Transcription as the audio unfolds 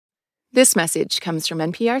This message comes from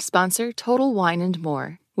NPR sponsor Total Wine &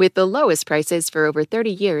 More. With the lowest prices for over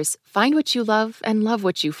 30 years, find what you love and love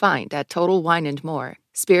what you find at Total Wine & More.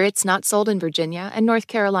 Spirits not sold in Virginia and North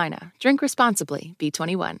Carolina. Drink responsibly.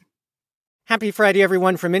 B21. Happy Friday,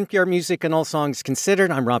 everyone. From NPR Music and All Songs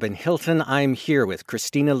Considered, I'm Robin Hilton. I'm here with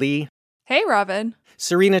Christina Lee. Hey, Robin.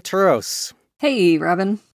 Serena Turos. Hey,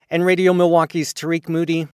 Robin. And Radio Milwaukee's Tariq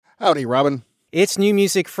Moody. Howdy, Robin. It's New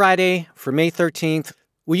Music Friday for May 13th.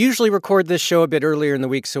 We usually record this show a bit earlier in the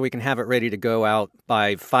week so we can have it ready to go out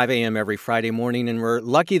by 5 a.m. every Friday morning, and we're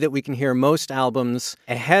lucky that we can hear most albums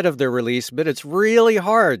ahead of their release, but it's really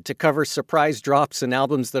hard to cover surprise drops and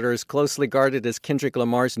albums that are as closely guarded as Kendrick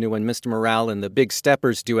Lamar's new one, Mr. Morale, and the Big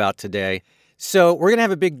Steppers due out today. So we're going to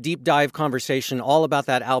have a big deep dive conversation all about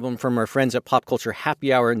that album from our friends at Pop Culture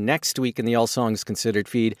Happy Hour next week in the All Songs Considered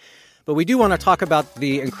feed. But we do want to talk about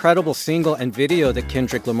the incredible single and video that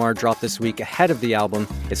Kendrick Lamar dropped this week ahead of the album.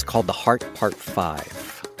 It's called The Heart Part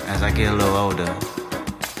 5. As I get a little older,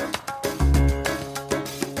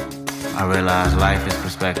 I realize life is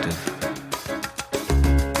perspective.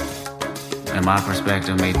 And my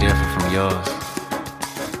perspective may differ from yours.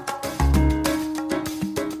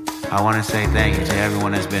 I want to say thank you to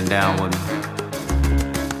everyone that's been down with me.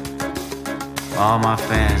 All my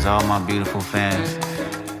fans, all my beautiful fans.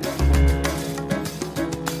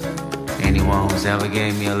 Anyone who's ever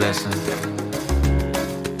gave me a listen.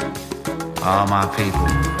 All my people.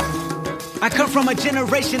 I come from a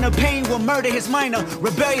generation of pain where murder is minor.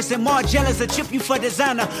 Rebellious and more jealous, a chip you for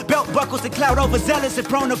designer. Belt buckles and cloud overzealous and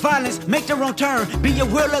prone to violence. Make their own turn, be your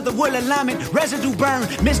will of the will alignment. Residue burn,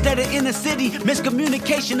 missed at the inner city.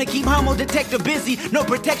 Miscommunication to keep homo detector busy. No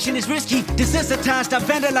protection is risky. Desensitized, I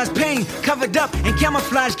vandalize pain. Covered up and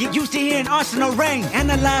camouflage, get used to hearing arsenal rain.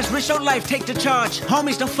 Analyze, risk your life, take the charge.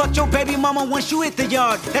 Homies don't fuck your baby mama once you hit the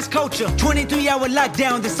yard. That's culture, 23-hour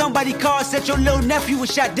lockdown. Then somebody called, said your little nephew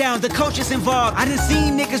was shot down. The culture's involved. I done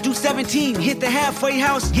seen niggas do 17, hit the halfway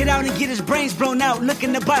house, get out and get his brains blown out,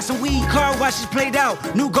 looking to buy some weed, car washes played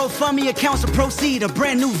out, new GoFundMe accounts to proceed, a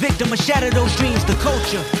brand new victim, a shatter those dreams, the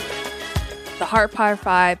culture. The Heart Part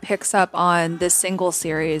 5 picks up on this single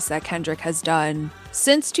series that Kendrick has done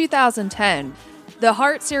since 2010. The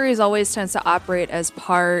Heart series always tends to operate as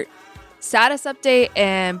part status update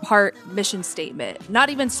and part mission statement.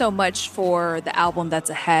 Not even so much for the album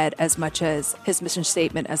that's ahead as much as his mission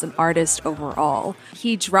statement as an artist overall.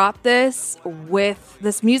 He dropped this with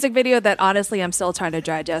this music video that honestly I'm still trying to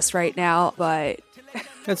digest right now, but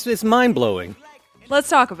It's mind-blowing. Let's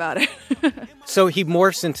talk about it. So he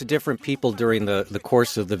morphs into different people during the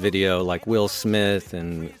course of the video, like Will Smith,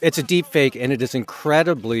 and it's a deep fake, and it is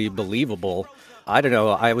incredibly believable. I don't know,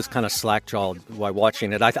 I was kind of slack-jawed while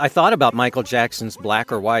watching it. I thought about Michael Jackson's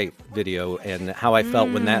Black or White video and how I felt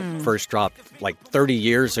when that first dropped like 30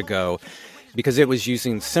 years ago, because it was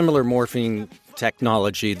using similar morphing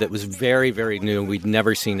technology that was very, very new. We'd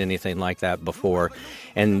never seen anything like that before,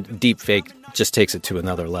 and deepfake just takes it to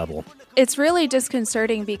another level. It's really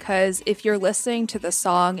disconcerting because if you're listening to the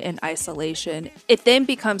song in isolation, it then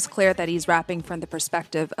becomes clear that he's rapping from the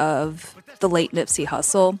perspective of the late Nipsey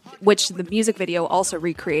Hussle, which the music video also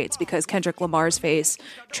recreates because Kendrick Lamar's face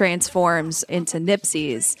transforms into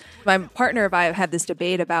Nipsey's. My partner and I have had this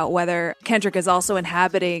debate about whether Kendrick is also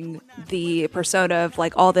inhabiting the persona of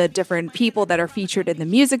like all the different people that are featured in the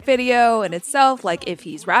music video in itself, like if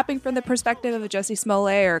he's rapping from the perspective of Jussie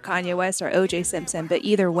Smollett or Kanye West or O.J. Simpson. But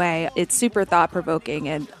either way, it's super thought-provoking,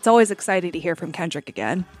 and it's always exciting to hear from Kendrick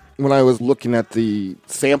again. When I was looking at the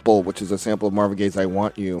sample, which is a sample of Marvin Gaye's I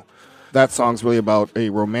Want You, that song's really about a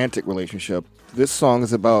romantic relationship. This song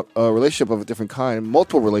is about a relationship of a different kind,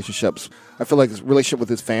 multiple relationships. I feel like it's a relationship with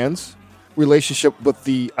his fans, relationship with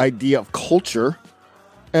the idea of culture,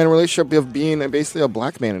 and a relationship of being basically a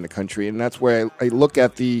black man in the country. And that's where I look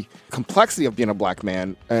at the complexity of being a black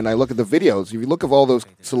man, and I look at the videos. If you look at all those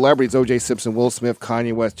celebrities, O.J. Simpson, Will Smith,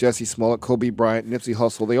 Kanye West, Jussie Smollett, Kobe Bryant, Nipsey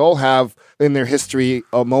Hussle, they all have in their history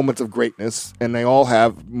moments of greatness, and they all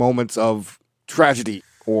have moments of tragedy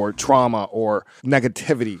or trauma or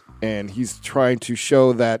negativity. And he's trying to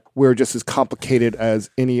show that we're just as complicated as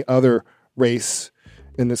any other race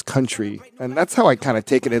in this country. And that's how I kind of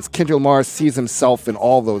take it, as Kendrick Lamar sees himself in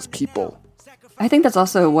all those people. I think that's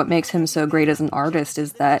also what makes him so great as an artist,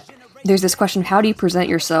 is that there's this question, how do you present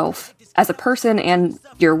yourself as a person, and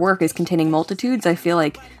your work is containing multitudes? I feel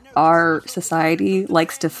like our society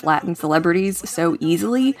likes to flatten celebrities so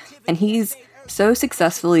easily, and he's so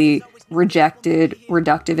successfully rejected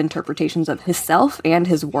reductive interpretations of himself and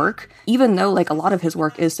his work, even though like a lot of his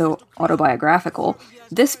work is so autobiographical.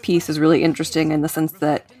 This piece is really interesting in the sense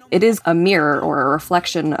that it is a mirror or a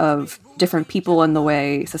reflection of different people and the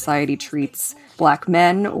way society treats Black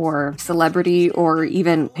men or celebrity or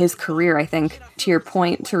even his career. I think, to your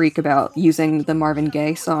point, Tariq, about using the Marvin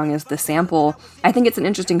Gaye song as the sample, I think it's an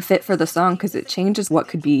interesting fit for the song because it changes what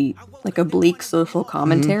could be like a bleak social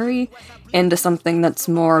commentary into something that's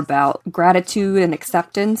more about gratitude and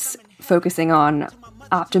acceptance, focusing on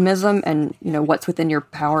optimism and, what's within your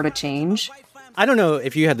power to change. I don't know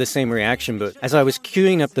if you had the same reaction, but as I was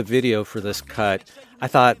queuing up the video for this cut, I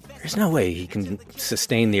thought, there's no way he can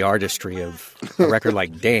sustain the artistry of a record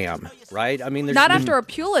like Damn, right? I mean, there's not after a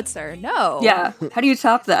Pulitzer, no. Yeah, how do you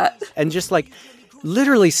top that? And just like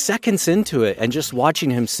literally seconds into it and just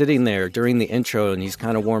watching him sitting there during the intro and he's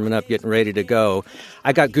kind of warming up, getting ready to go,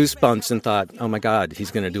 I got goosebumps and thought, oh my God,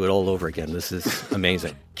 he's going to do it all over again. This is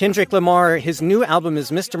amazing. Kendrick Lamar, his new album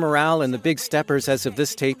is Mr. Morale and the Big Steppers as of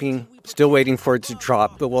this taping. Still waiting for it to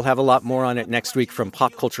drop, but we'll have a lot more on it next week from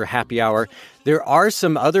Pop Culture Happy Hour. There are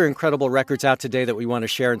some other incredible records out today that we want to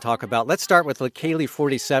share and talk about. Let's start with Kaylee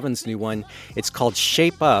 47's new one. It's called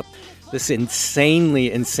Shape Up. This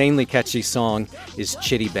insanely catchy song is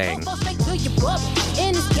Chitty Bang. So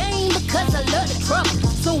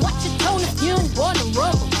watch your tone if you don't wanna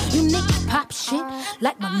rumble. You niggas pop shit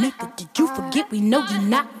like my nigga. Did you forget we know you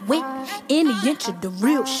not with any inch of the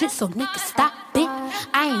real shit? So nigga stop it.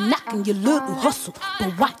 I ain't knocking your little hustle,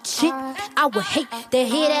 but watch it. I would hate to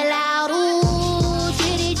hear that loud ooh,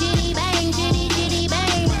 chitty chitty bang, chitty chitty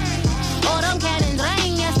bang. Oh, them cannons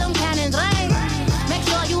ring, yes, them cannons ring. Make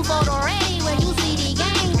sure you photo ready when you see the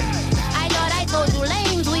game. I thought I told you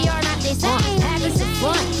lames, we are not the same. Having some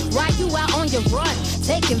fun while you out on your run.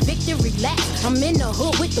 Taking victory laps, I'm in the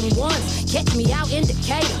hood with them ones. Catch me out in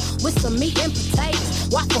Decatur with some meat and potatoes.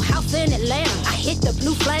 Waffle House in Atlanta, I hit the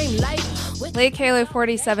blue flame later. Lady Kayla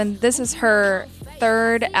 47, this is her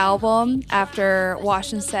third album after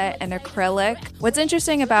Wash and Set and Acrylic. What's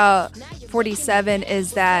interesting about 47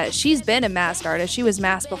 is that she's been a masked artist. She was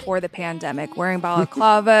masked before the pandemic, wearing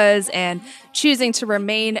balaclavas and choosing to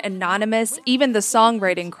remain anonymous. Even the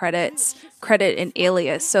songwriting credit an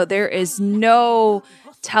alias. So there is no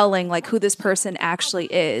telling like who this person actually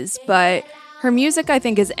is. But her music, I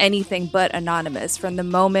think, is anything but anonymous. From the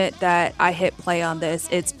moment that I hit play on this,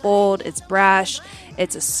 it's bold, it's brash,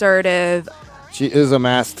 it's assertive. She is a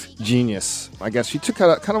masked genius. I guess she took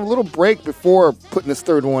kind of a little break before putting this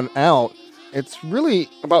third one out. It's really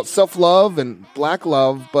about self-love and Black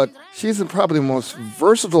love, but she's probably the most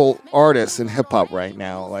versatile artist in hip-hop right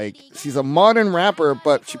now. Like, she's a modern rapper,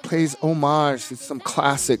 but she plays homage to some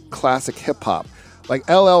classic hip-hop. Like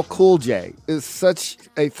LL Cool J is such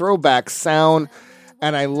a throwback sound,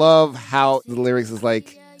 and I love how the lyrics is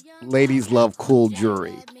like, ladies love cool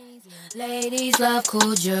jewelry. Ladies love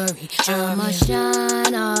cool jewelry. I'ma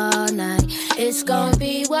shine all night. It's gonna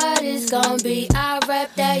be what it's gonna be. I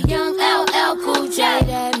rep that young LL Cool J.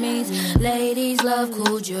 That means ladies love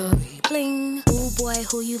cool jewelry. Bling. Ooh boy,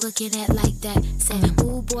 who you looking at like that? Say,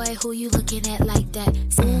 ooh boy, who you looking at like that?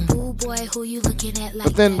 Say, ooh boy, who you looking at like that?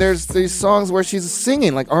 But then there's these songs where she's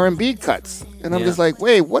singing like R&B cuts, and I'm just like,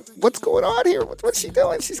 wait, what's going on here? What's she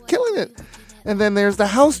doing? She's killing it. And then there's the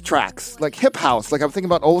house tracks, like hip house. Like I'm thinking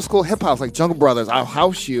about old school hip house, like Jungle Brothers, I'll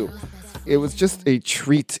House You. It was just a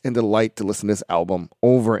treat and delight to listen to this album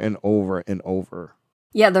over and over and over.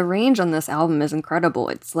 Yeah, the range on this album is incredible.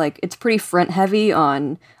 It's pretty front heavy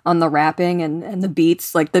on the rapping and the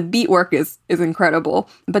beats. Like the beat work is incredible.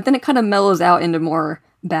 But then it kind of mellows out into more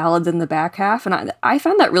ballads in the back half. And I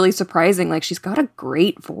found that really surprising. Like she's got a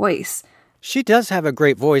great voice. She does have a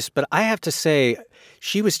great voice, but I have to say,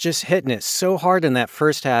 she was just hitting it so hard in that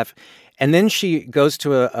first half. And then she goes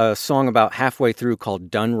to a song about halfway through called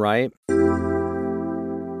Done Right.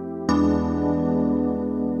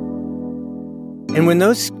 And when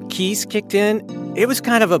those keys kicked in, it was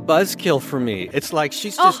kind of a buzzkill for me. It's like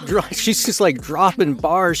she's just like dropping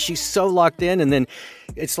bars. She's so locked in, and then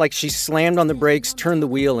it's like she slammed on the brakes, turned the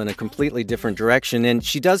wheel in a completely different direction. And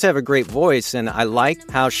she does have a great voice, and I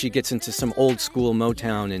like how she gets into some old school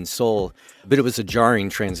Motown and soul, but it was a jarring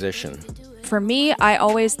transition. For me, I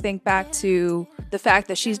always think back to the fact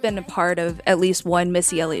that she's been a part of at least one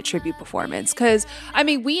Missy Elliott tribute performance. Because, I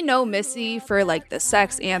mean, we know Missy for, like, the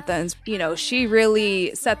sex anthems. You know, she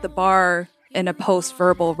really set the bar in a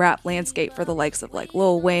post-verbal rap landscape for the likes of, like,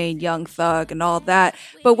 Lil Wayne, Young Thug, and all that.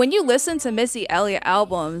 But when you listen to Missy Elliott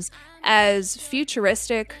albums, as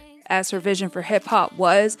futuristic as her vision for hip hop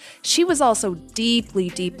was, she was also deeply,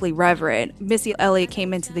 deeply reverent. Missy Elliott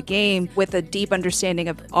came into the game with a deep understanding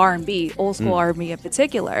of R&B, old school R&B in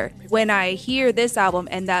particular. When I hear this album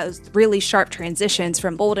and those really sharp transitions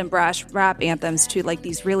from bold and brash rap anthems to like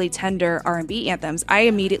these really tender R&B anthems, I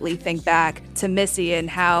immediately think back to Missy and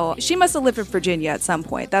how she must have lived in Virginia at some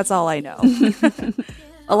point. That's all I know.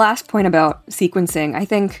 A last point about sequencing, I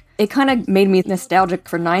think it kind of made me nostalgic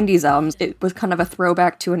for 90s albums. It was kind of a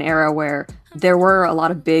throwback to an era where there were a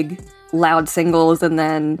lot of big, loud singles, and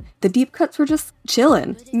then the deep cuts were just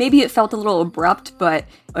chillin'. Maybe it felt a little abrupt, but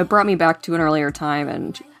it brought me back to an earlier time,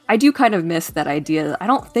 and I do kind of miss that idea. I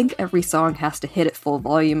don't think every song has to hit at full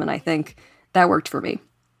volume, and I think that worked for me.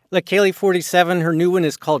 Like Kaylee47, her new one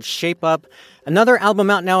is called Shape Up. Another album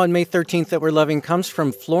out now on May 13th that we're loving comes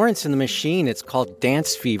from Florence and the Machine. It's called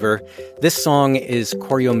Dance Fever. This song is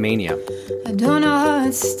Choreomania. I don't know how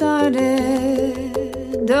it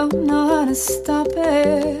started, don't know how to stop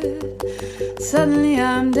it. Suddenly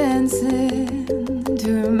I'm dancing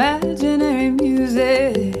to imaginary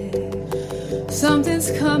music.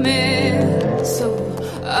 Something's coming, so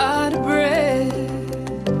out of breath.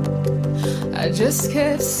 I just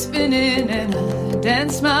kept spinning and I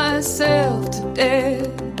danced myself to death.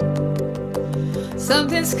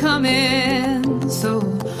 Something's coming, so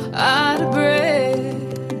out of breath.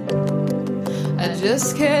 I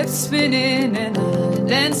just kept spinning and I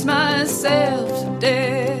danced myself to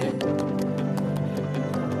death.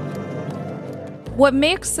 What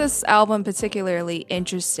makes this album particularly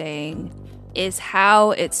interesting is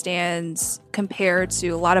how it stands compared to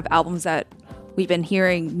a lot of albums that we've been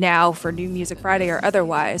hearing now for New Music Friday or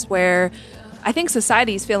otherwise, where I think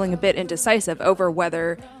society is feeling a bit indecisive over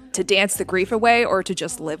whether to dance the grief away or to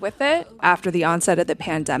just live with it after the onset of the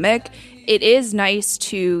pandemic. It is nice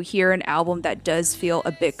to hear an album that does feel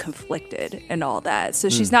a bit conflicted and all that. So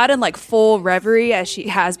she's not in like full reverie as she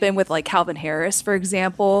has been with like Calvin Harris, for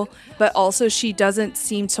example, but also she doesn't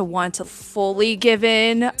seem to want to fully give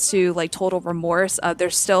in to like total remorse.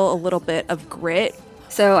 There's still a little bit of grit.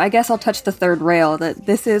 So I guess I'll touch the third rail that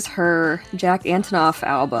this is her Jack Antonoff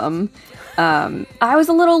album. I was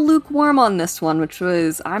a little lukewarm on this one, which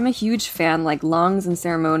was, I'm a huge fan. Like Lungs and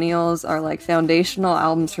Ceremonials are like foundational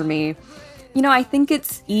albums for me. You know, I think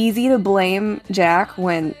it's easy to blame Jack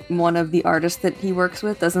when one of the artists that he works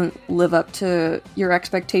with doesn't live up to your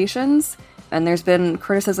expectations. And there's been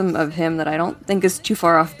criticism of him that I don't think is too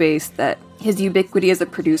far off base, that his ubiquity as a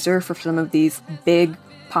producer for some of these big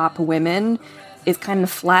pop women is kind of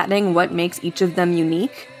flattening what makes each of them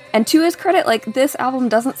unique. And to his credit, like, this album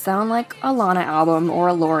doesn't sound like a Lana album or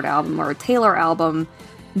a Lorde album or a Taylor album,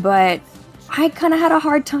 but I kind of had a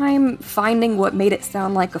hard time finding what made it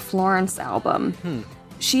sound like a Florence album.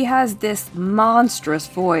 She has this monstrous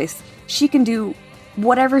voice. She can do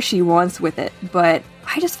whatever she wants with it, but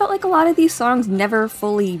I just felt like a lot of these songs never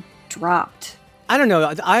fully dropped. I don't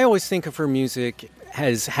know. I always think of her music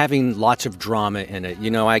as having lots of drama in it.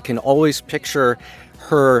 You know, I can always picture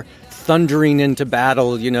her thundering into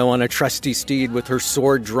battle, you know, on a trusty steed with her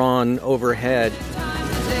sword drawn overhead.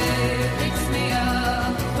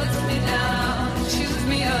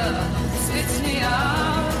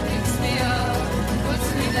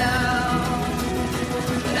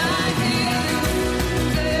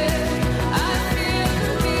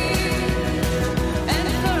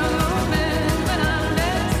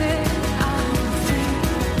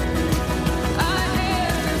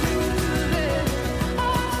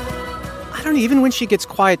 Even when she gets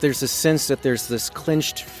quiet, there's a sense that there's this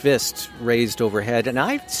clenched fist raised overhead, and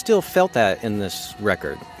I still felt that in this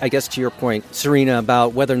record. I guess to your point, Serena,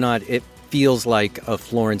 about whether or not it feels like a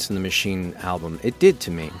Florence and the Machine album, it did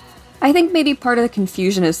to me. I think maybe part of the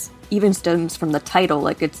confusion even stems from the title,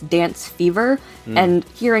 like it's Dance Fever, and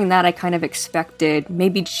hearing that I kind of expected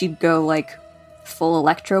maybe she'd go like full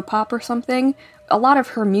electropop or something. A lot of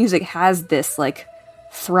her music has this like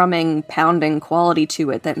thrumming, pounding quality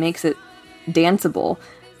to it that makes it danceable,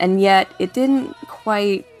 and yet it didn't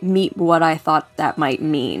quite meet what I thought that might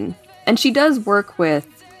mean. And she does work with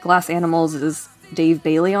Glass Animals' Dave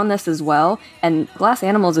Bailey on this as well, and Glass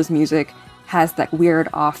Animals' music has that weird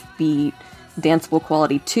offbeat danceable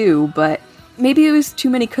quality too, but maybe it was too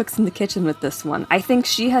many cooks in the kitchen with this one. I think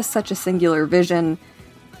she has such a singular vision,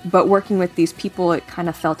 but working with these people, it kind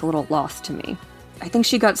of felt a little lost to me. I think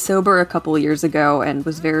she got sober a couple years ago and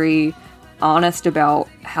was very honest about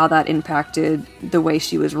how that impacted the way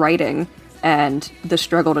she was writing and the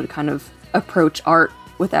struggle to kind of approach art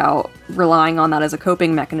without relying on that as a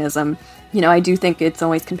coping mechanism. I do think it's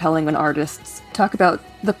always compelling when artists talk about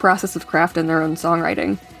the process of craft in their own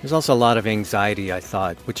songwriting. There's also a lot of anxiety, I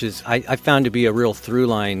thought, which is I found to be a real through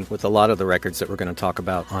line with a lot of the records that we're going to talk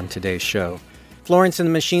about on today's show. Florence and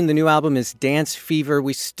the Machine, the new album is Dance Fever.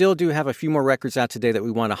 We still do have a few more records out today that we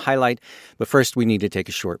want to highlight, but first we need to take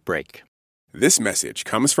a short break. This message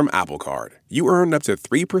comes from Apple Card. You earn up to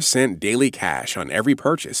 3% daily cash on every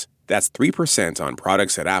purchase. That's 3% on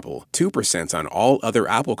products at Apple, 2% on all other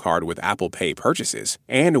Apple Card with Apple Pay purchases,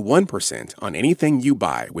 and 1% on anything you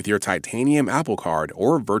buy with your titanium Apple Card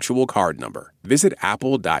or virtual card number. Visit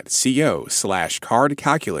apple.co/card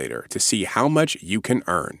calculator to see how much you can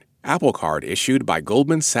earn. Apple Card issued by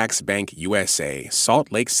Goldman Sachs Bank USA,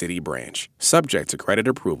 Salt Lake City branch. Subject to credit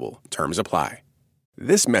approval. Terms apply.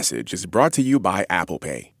 This message is brought to you by Apple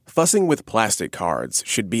Pay. Fussing with plastic cards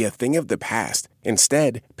should be a thing of the past.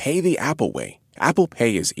 Instead, pay the Apple way. Apple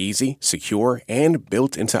Pay is easy, secure, and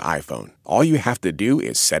built into iPhone. All you have to do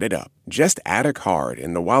is set it up. Just add a card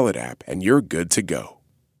in the Wallet app and you're good to go.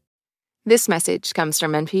 This message comes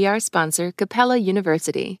from NPR sponsor Capella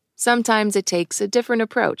University. Sometimes it takes a different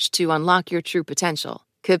approach to unlock your true potential.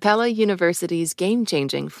 Capella University's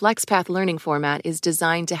game-changing FlexPath learning format is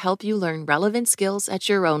designed to help you learn relevant skills at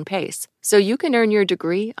your own pace, so you can earn your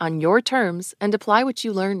degree on your terms and apply what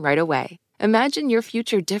you learn right away. Imagine your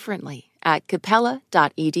future differently at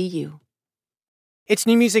capella.edu. It's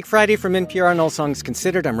New Music Friday from NPR and All Songs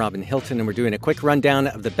Considered. I'm Robin Hilton, and we're doing a quick rundown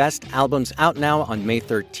of the best albums out now on May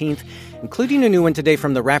 13th, including a new one today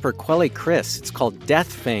from the rapper Quelle Chris. It's called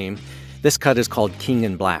Death Fame. This cut is called King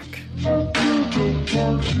in Black.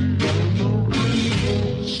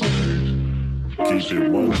 Keep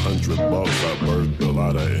it 100 bucks, I birthed a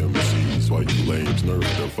lot of MCs. Why you lames nerve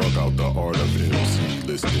the fuck out the art of MC?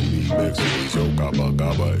 Listing me next to these yo gabba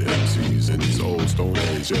gabba MCs and these old stone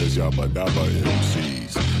age as yabba dabba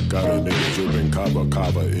MCs. Got a nigga dripping kava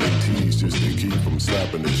kava MTs just to keep from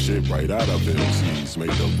slapping the shit right out of MCs.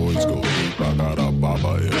 Make the voice go deep, I got a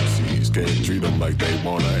baba MCs. Can't treat them like they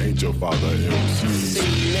wanna, ain't your father MCs.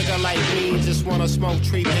 See, nigga like me just wanna smoke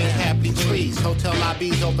tree and happy trees. Hotel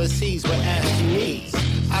lobbies overseas with ashy knees.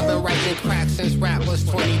 I've been writing crack since rap was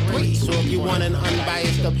 23. So if you want an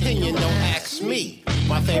unbiased opinion, don't ask me.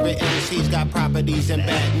 My favorite MCs got properties and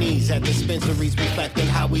bad knees at dispensaries reflecting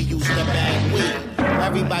how we used to bag weed.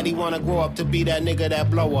 Everybody wanna grow up to be that nigga that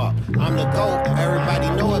blow up. I'm the GOAT, everybody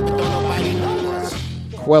know it, but don't nobody know us.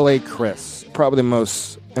 Quelle Chris, probably the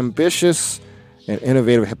most ambitious and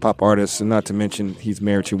innovative hip-hop artist, and not to mention he's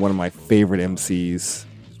married to one of my favorite MCs,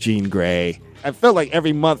 Jean Grae. I felt like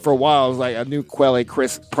every month for a while, it was like a new Quelle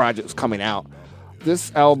Chris project was coming out.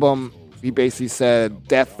 This album, he basically said,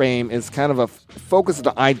 Death Fame is kind of a focus of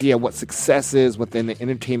the idea of what success is within the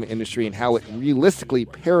entertainment industry and how it realistically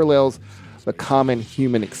parallels the common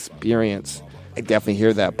human experience. I definitely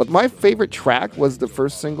hear that. But my favorite track was the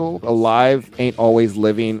first single, Alive Ain't Always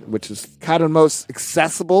Living, which is kind of the most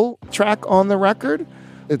accessible track on the record.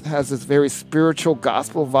 It has this very spiritual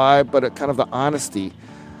gospel vibe, but it kind of the honesty.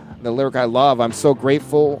 The lyric I love, I'm so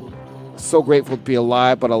grateful to be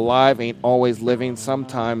alive, but alive ain't always living.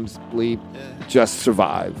 Sometimes bleed, just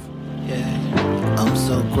survive. Yeah, I'm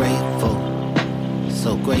so grateful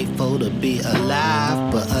to be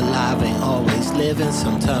alive, but alive ain't always living.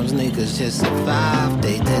 Sometimes niggas just survive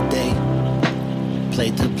day to day.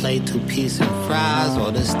 Plate to plate, 2 piece and fries,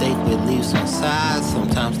 or the steak with leaves on sides.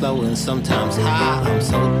 Sometimes low and sometimes high. I'm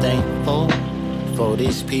so thankful for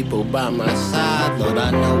these people by my side. Lord,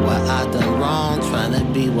 I know what I done wrong, trying to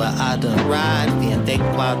be what I done right.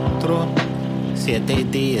 24,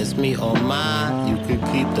 7 días, me or mine. You could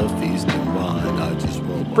keep the feast in mind. I just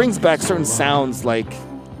want. Brings back certain sounds like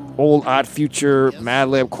old Odd Future,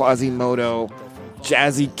 Madlib, Quasimodo,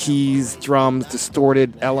 jazzy keys, drums,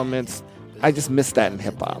 distorted elements. I just miss that in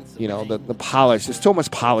hip-hop, the polish. There's so much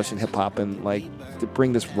polish in hip-hop, and, to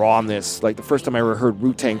bring this rawness. Like, the first time I ever heard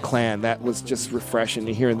Wu-Tang Clan, that was just refreshing.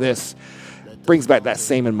 To hear this brings back that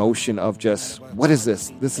same emotion of just, what is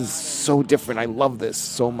this? This is so different. I love this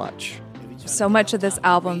so much. So much of this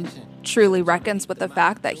album truly reckons with the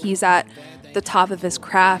fact that he's at the top of his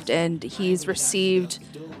craft, and he's received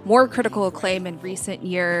more critical acclaim in recent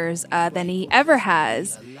years than he ever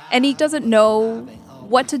has. And he doesn't know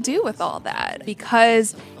what to do with all that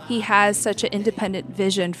because he has such an independent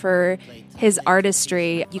vision for his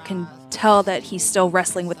artistry. You can tell that he's still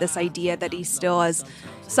wrestling with this idea that he still has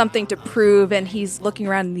something to prove, and he's looking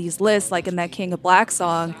around in these lists, like in that King of Black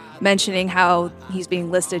song, mentioning how he's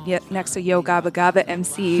being listed next to Yo Gabba Gabba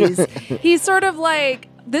MCs. He's sort of like,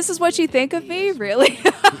 this is what you think of me? Really?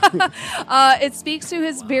 It speaks to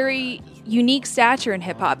his very unique stature in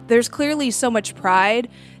hip-hop. There's clearly so much pride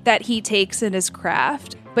that he takes in his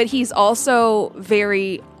craft. But he's also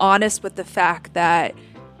very honest with the fact that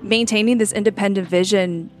maintaining this independent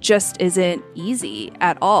vision just isn't easy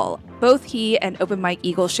at all. Both he and Open Mike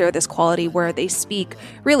Eagle share this quality where they speak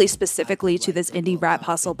really specifically to this indie rap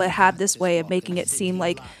hustle, but have this way of making it seem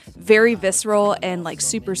like very visceral and like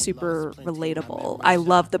super, super relatable. I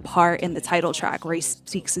love the part in the title track where he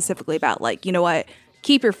speaks specifically about like, you know what?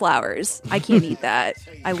 Keep your flowers. I can't eat that.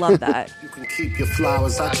 I love that. You can keep your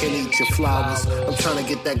flowers. I can't eat your flowers. I'm trying to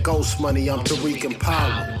get that ghost money. I'm Tariq and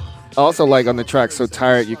Power. Also, like on the track So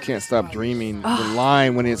Tired You Can't Stop Dreaming, the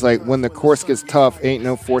line when it's like, when the course gets tough, ain't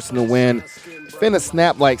no forcing the wind, finna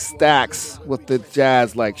snap like stacks with the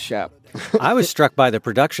jazz like Shep. I was struck by the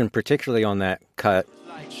production, particularly on that cut.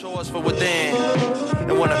 Chores for within,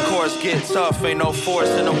 and when the course gets tough, ain't no force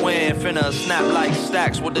in the wind, finna snap like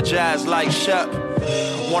stacks with the jazz like Shep.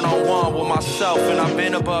 One-on-one with myself, and I've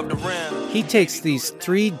been above the rim. He takes these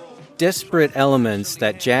three disparate elements,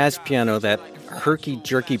 that jazz piano, that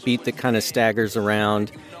herky-jerky beat that kind of staggers around,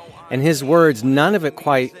 and his words, none of it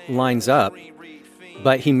quite lines up,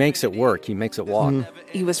 but he makes it work. He makes it walk.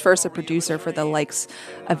 He was first a producer for the likes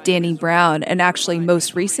of Danny Brown, and actually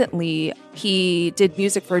most recently he did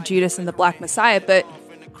music for Judas and the Black Messiah, but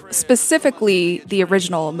specifically the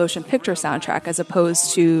original motion picture soundtrack as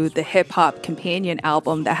opposed to the hip-hop companion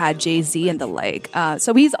album that had Jay-Z and the like.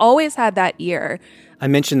 So he's always had that ear. I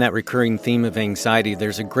mentioned that recurring theme of anxiety.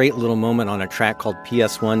 There's a great little moment on a track called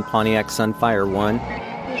PS1, Pontiac Sunfire 1. You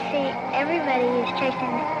see, everybody is chasing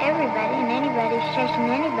everybody, and anybody's chasing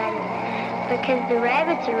anybody. Because the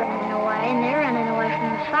rabbits are running away, and they're running away from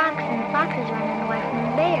the fox, and the fox is running away from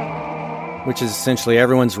the bear. Which is essentially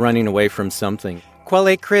everyone's running away from something.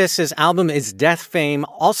 Quelle Chris' album is Death Fame.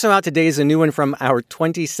 Also out today is a new one from our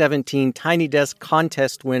 2017 Tiny Desk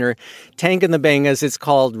contest winner, Tank and the Bangas. It's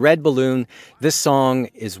called Red Balloon. This song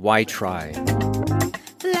is Why Try?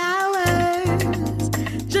 Flowers,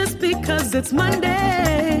 just because it's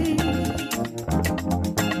Monday.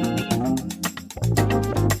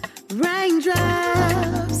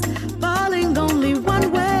 Raindrops falling only one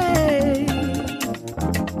way.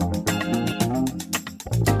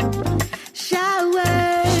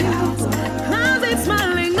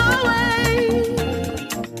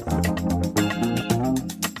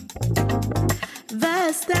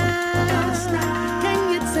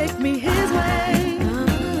 Can you take me his way?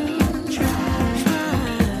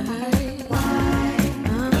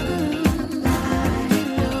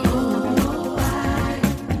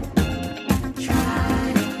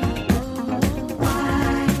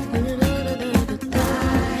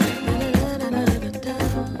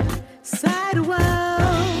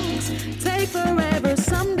 Sidewalks take forever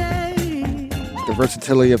someday. The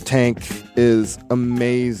versatility of Tank is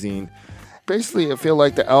amazing. Basically, I feel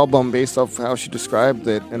like the album, based off how she described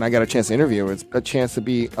it, and I got a chance to interview her, it's a chance to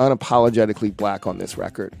be unapologetically black on this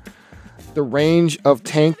record. The range of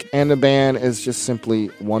Tank and the band is just simply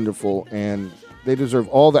wonderful, and they deserve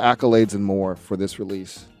all the accolades and more for this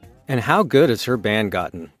release. And how good has her band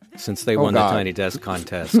gotten since they won the Tiny Desk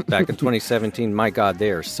contest back in 2017? My God,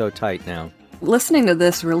 they are so tight now. Listening to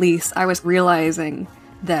this release, I was realizing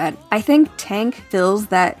that I think Tank fills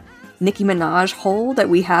that Nicki Minaj hole that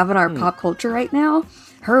we have in our pop culture right now.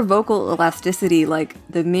 Her vocal elasticity, like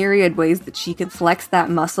the myriad ways that she could flex that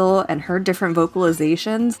muscle and her different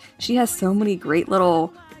vocalizations, she has so many great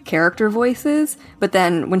little character voices, but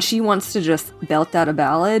then when she wants to just belt out a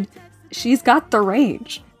ballad, she's got the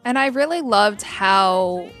range. And I really loved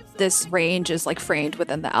how this range is like framed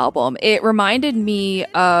within the album. It reminded me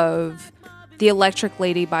of The Electric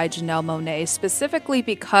Lady by Janelle Monáe, specifically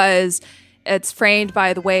because it's framed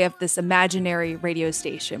by the way of this imaginary radio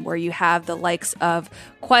station where you have the likes of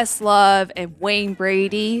Questlove and Wayne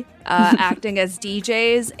Brady acting as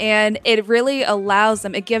DJs, and it really allows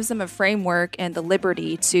them, it gives them a framework and the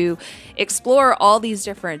liberty to explore all these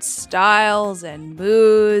different styles and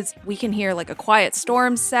moods. We can hear like a Quiet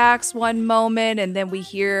Storm sax one moment, and then we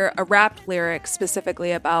hear a rap lyric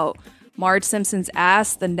specifically about Marge Simpson's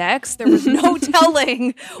ass the next. There was no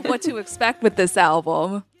telling what to expect with this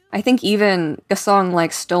album. I think even a song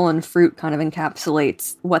like Stolen Fruit kind of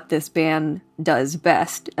encapsulates what this band does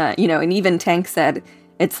best. And even Tank said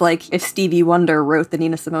it's like if Stevie Wonder wrote the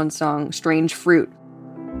Nina Simone song Strange Fruit.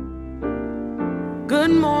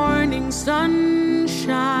 Good morning,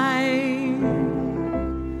 sunshine.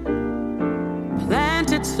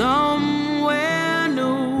 Planted somewhere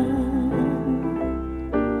new.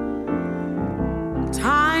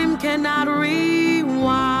 Time cannot rewind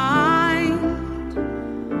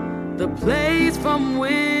the place from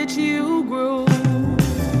which you grew.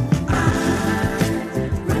 I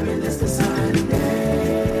reminisce the sunny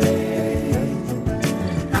day.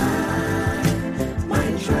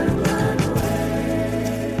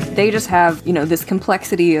 They just have, this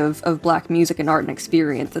complexity of Black music and art and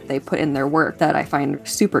experience that they put in their work that I find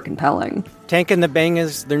super compelling. Tank and the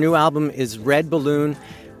Bangas, their new album is Red Balloon.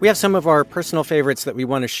 We have some of our personal favorites that we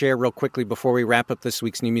want to share real quickly before we wrap up this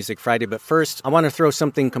week's New Music Friday. But first, I want to throw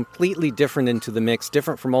something completely different into the mix,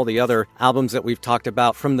 different from all the other albums that we've talked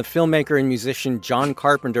about, from the filmmaker and musician John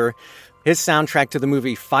Carpenter. His soundtrack to the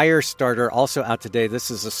movie Firestarter, also out today.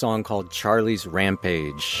 This is a song called Charlie's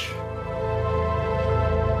Rampage.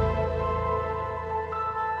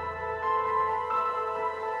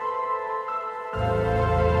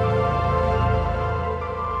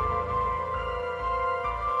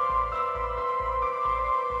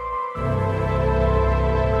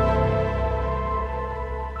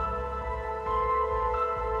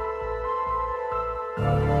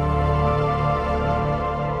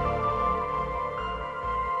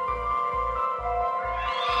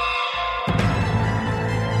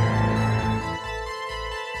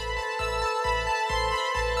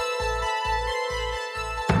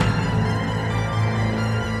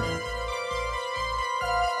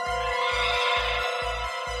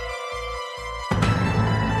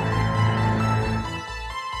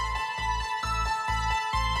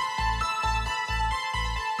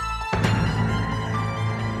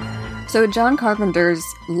 So John Carpenter's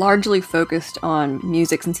largely focused on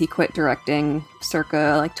music since he quit directing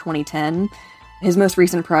circa 2010. His most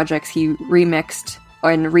recent projects, he remixed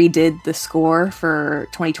and redid the score for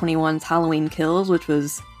 2021's Halloween Kills, which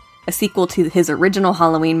was a sequel to his original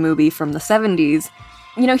Halloween movie from the 70s.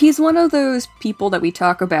 He's one of those people that we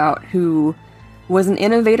talk about who was an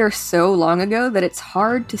innovator so long ago that it's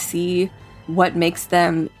hard to see what makes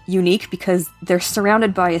them unique because they're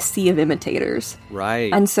surrounded by a sea of imitators.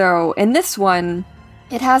 Right. And so in this one,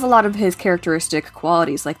 it has a lot of his characteristic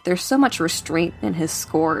qualities. There's so much restraint in his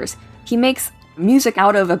scores. He makes music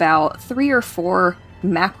out of about 3 or 4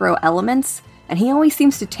 macro elements, and he always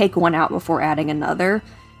seems to take one out before adding another.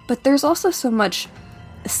 But there's also so much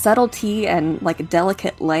subtlety and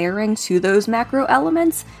delicate layering to those macro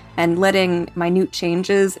elements, and letting minute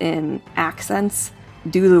changes in accents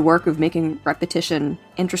do the work of making repetition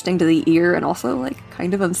interesting to the ear and also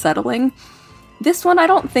kind of unsettling. This one I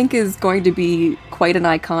don't think is going to be quite an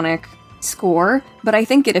iconic score, but I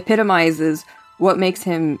think it epitomizes what makes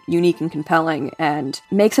him unique and compelling and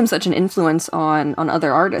makes him such an influence on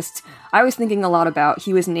other artists. I was thinking a lot about,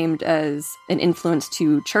 he was named as an influence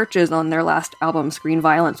to Churches on their last album, Screen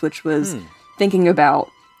Violence, which was thinking about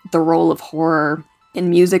the role of horror in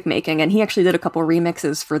music making, and he actually did a couple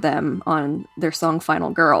remixes for them on their song Final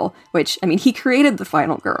Girl, which, he created the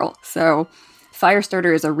Final Girl. So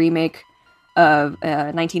Firestarter is a remake of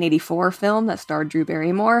a 1984 film that starred Drew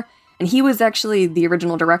Barrymore, and he was actually the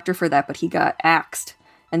original director for that, but he got axed.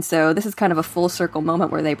 And so this is kind of a full circle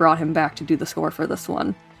moment where they brought him back to do the score for this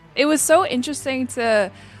one. It was so interesting to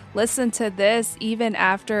listen to this even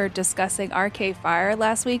after discussing Arcade Fire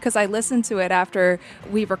last week, because I listened to it after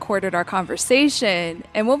we recorded our conversation,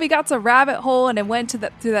 and when we got to Rabbit Hole and it went to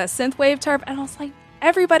that synthwave terp, and I was like,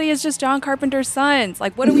 everybody is just John Carpenter's sons.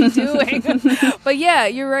 What are we doing? But yeah,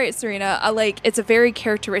 you're right, Serena. It's a very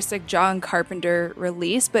characteristic John Carpenter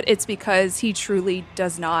release, but it's because he truly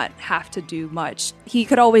does not have to do much. He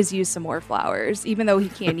could always use some more flowers, even though he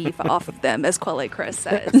can't eat off of them, as Quelle Chris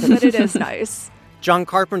says. But it is nice. John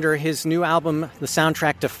Carpenter, his new album, the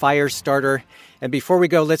soundtrack to Firestarter. And before we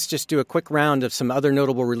go, let's just do a quick round of some other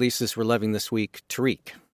notable releases we're loving this week.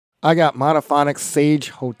 Tariq. I got Monophonic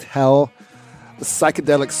Sage Hotel. The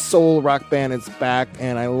psychedelic soul rock band is back,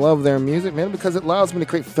 and I love their music, man, because it allows me to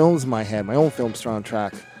create films in my head, my own film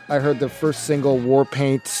soundtrack. I heard their first single,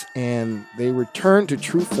 Warpaint, and they returned to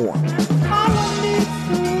true form.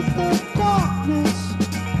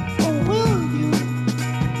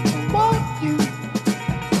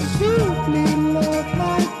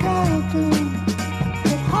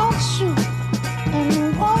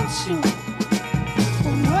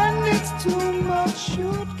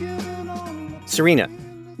 Serena.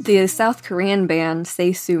 The South Korean band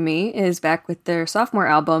Say Sue Me is back with their sophomore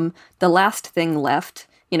album, The Last Thing Left.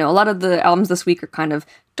 A lot of the albums this week are kind of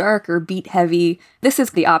dark or beat heavy. This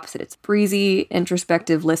is the opposite. It's breezy,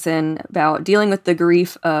 introspective listen about dealing with the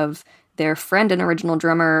grief of their friend and original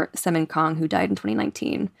drummer, Semin Kong, who died in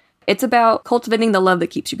 2019. It's about cultivating the love that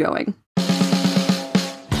keeps you going.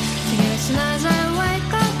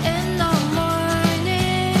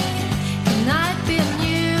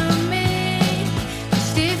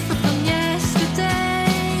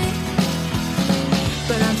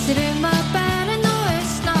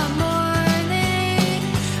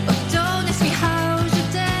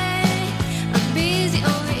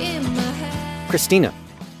 Christina.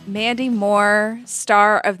 Mandy Moore,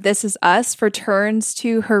 star of This Is Us, returns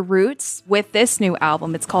to her roots with this new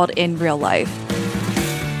album. It's called In Real Life.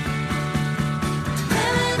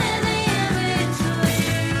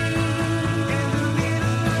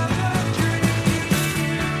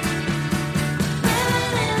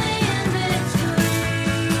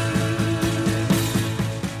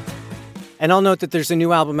 And I'll note that there's a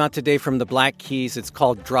new album out today from the Black Keys. It's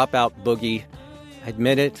called Dropout Boogie. I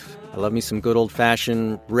admit it, I love me some good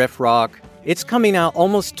old-fashioned riff rock. It's coming out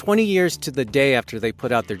almost 20 years to the day after they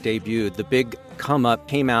put out their debut. The Big Come Up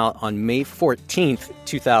came out on May 14th,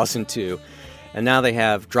 2002. And now they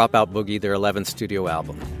have Dropout Boogie, their 11th studio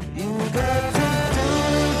album.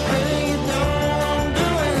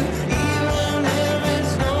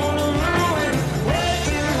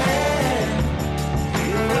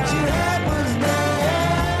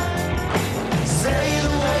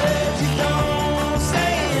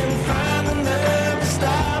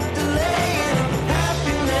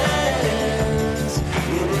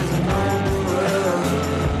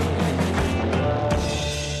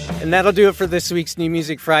 And that'll do it for this week's New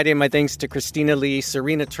Music Friday. My thanks to Christina Lee,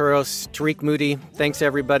 Serena Turos, Tariq Moody. Thanks,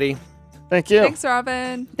 everybody. Thank you. Thanks,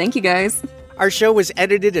 Robin. Thank you, guys. Our show was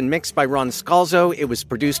edited and mixed by Ron Scalzo. It was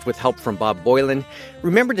produced with help from Bob Boylan.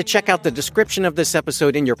 Remember to check out the description of this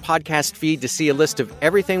episode in your podcast feed to see a list of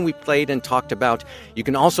everything we played and talked about. You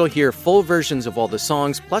can also hear full versions of all the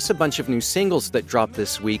songs, plus a bunch of new singles that dropped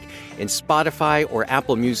this week in Spotify or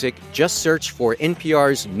Apple Music. Just search for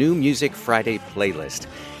NPR's New Music Friday playlist.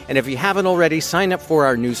 And if you haven't already, sign up for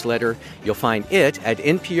our newsletter. You'll find it at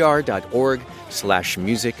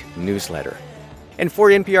npr.org/music newsletter. And for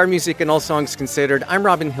NPR Music and All Songs Considered, I'm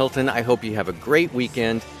Robin Hilton. I hope you have a great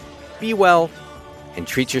weekend. Be well and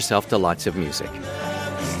treat yourself to lots of music.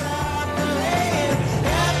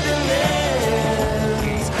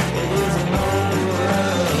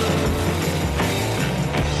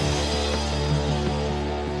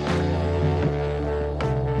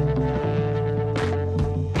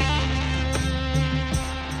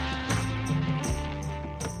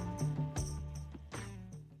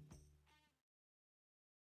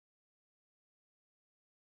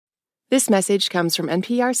 This message comes from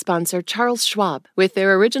NPR sponsor Charles Schwab with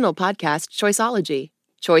their original podcast, Choiceology.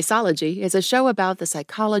 Choiceology is a show about the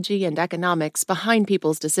psychology and economics behind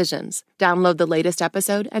people's decisions. Download the latest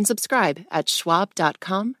episode and subscribe at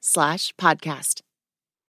schwab.com/podcast.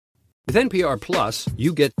 With NPR Plus,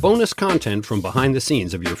 you get bonus content from behind the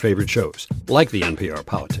scenes of your favorite shows, like the NPR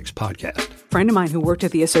Politics Podcast. A friend of mine who worked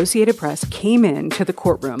at the Associated Press came into the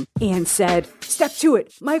courtroom and said, "Step to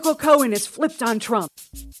it, Michael Cohen is flipped on Trump."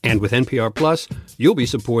 And with NPR Plus, you'll be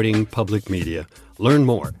supporting public media. Learn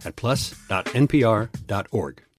more at plus.npr.org.